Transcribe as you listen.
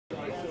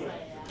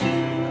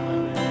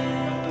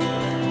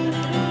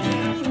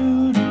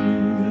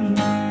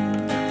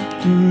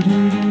If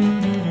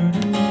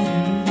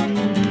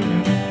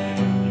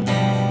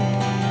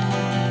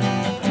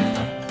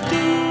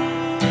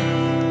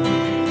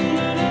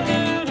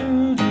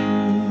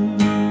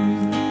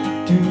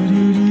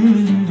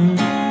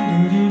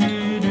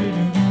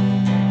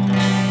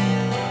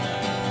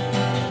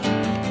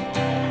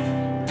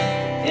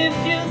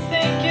you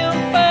think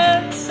you'll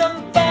find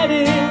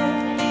somebody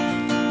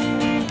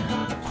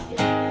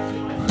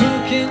who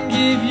can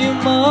give you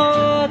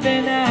more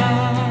than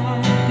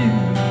I do,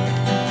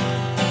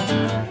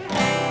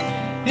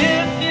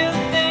 if you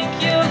think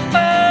you'll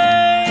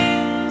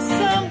find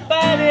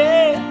somebody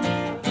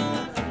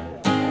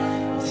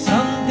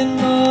something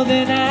more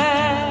than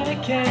I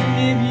can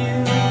give you,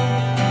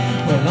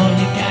 well, all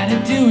you gotta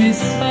do is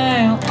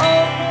smile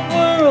on the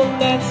world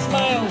that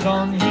smiles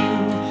on you.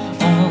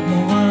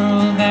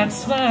 That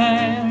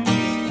smiles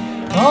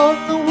on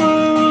the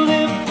world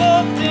in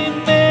fourth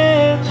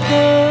dimension.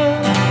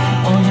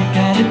 All you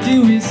gotta do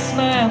is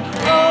smile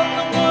on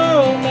the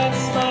world that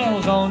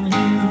smiles on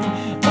you.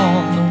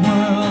 On the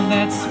world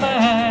that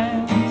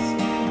smiles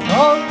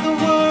on the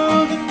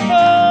world in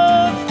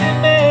fourth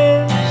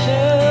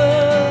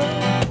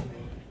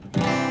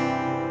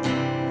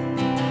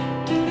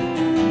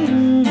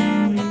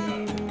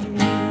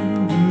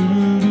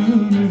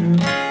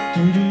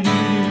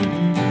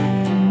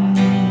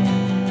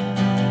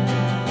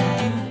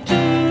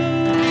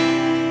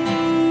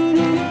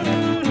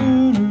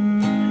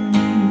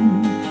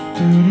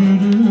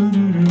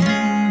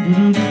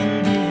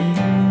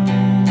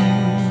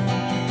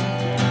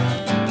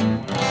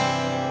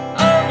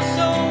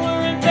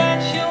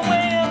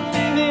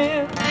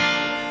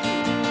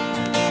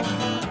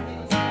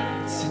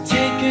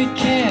good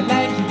care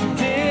like you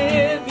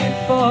did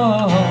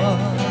before.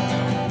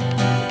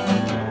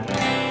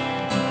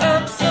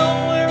 I'm so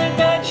worried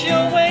about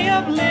your way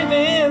of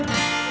living.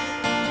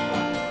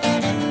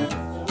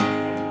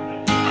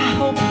 I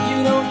hope you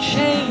don't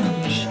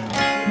change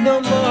no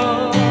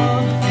more,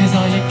 'cause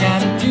all you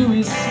gotta do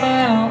is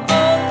smile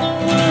on the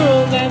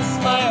world that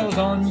smiles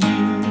on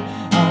you.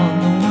 On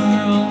the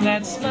world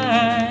that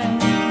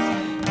smiles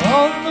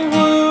on the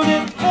world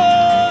in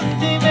fourth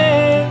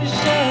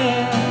dimension.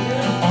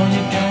 All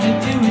you gotta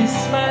do is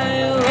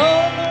smile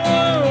on the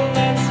world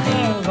that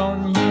smiles on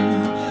you.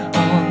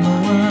 On the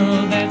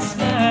world that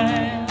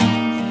smiles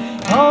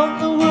on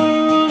the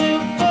world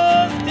in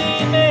fourth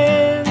dimension.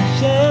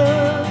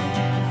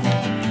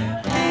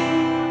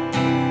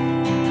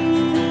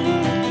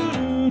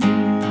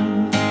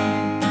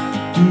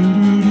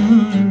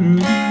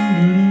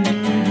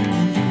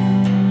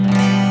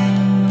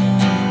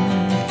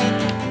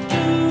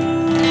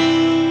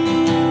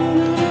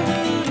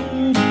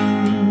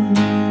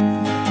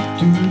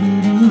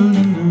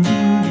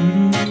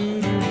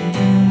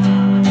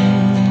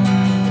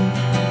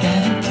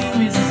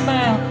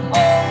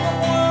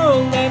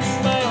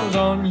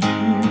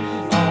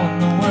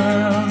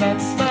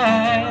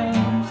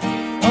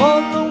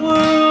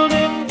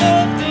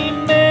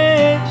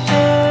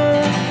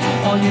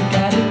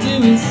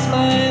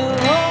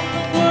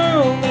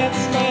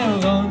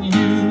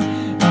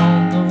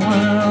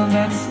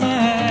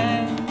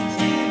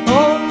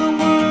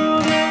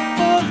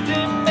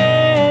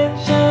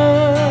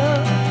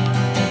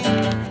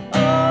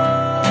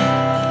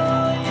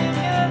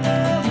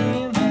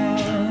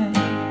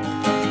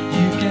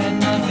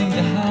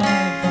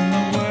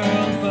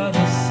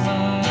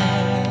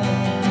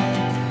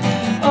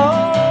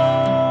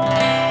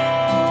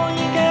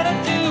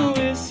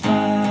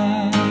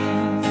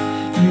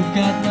 You've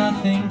got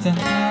nothing to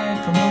hide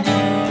from the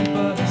world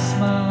but a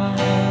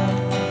smile.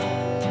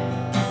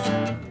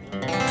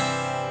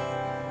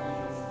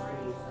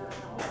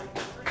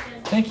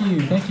 Thank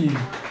you, thank you.